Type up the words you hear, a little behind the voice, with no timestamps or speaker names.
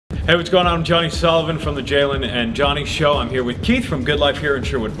Hey, what's going on? I'm Jonny Sullivan from the Jalen and Johnny Show. I'm here with Keith from GoodLife here in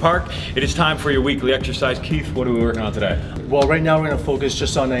Sherwood Park. It is time for your weekly exercise. Keith, what are we working on today? Well, right now we're going to focus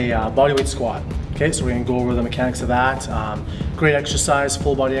just on a bodyweight squat. Okay, so we're going to go over the mechanics of that. Great exercise,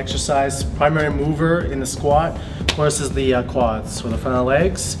 full body exercise. Primary mover in the squat, of course, is the quads, so the front of the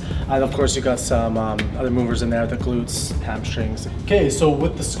legs. And of course, you've got some other movers in there, the glutes, hamstrings. Okay, so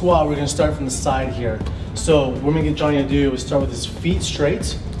with the squat, we're going to start from the side here. So what we're going to get Johnny to do is start with his feet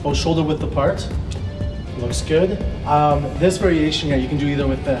straight, both shoulder width apart. Looks good. This variation here, you can do either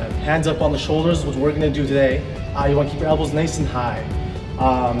with the hands up on the shoulders, which we're going to do today. You want to keep your elbows nice and high.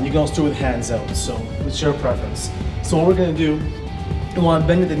 You can also do it with hands out, so it's your preference. So what we're going to do, you want to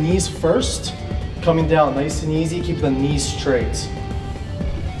bend at the knees first, coming down nice and easy, keep the knees straight.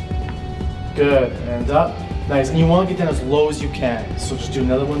 Good, and up. Nice, and you want to get down as low as you can. So just do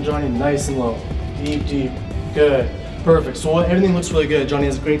another one, Johnny, nice and low. Deep, deep, good. Perfect, so everything looks really good. Johnny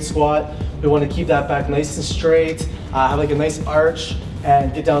has a great squat. We want to keep that back nice and straight, have like a nice arch,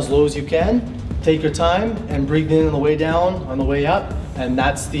 and get down as low as you can. Take your time and breathe in on the way down, on the way up, and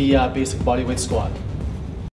that's the basic bodyweight squat.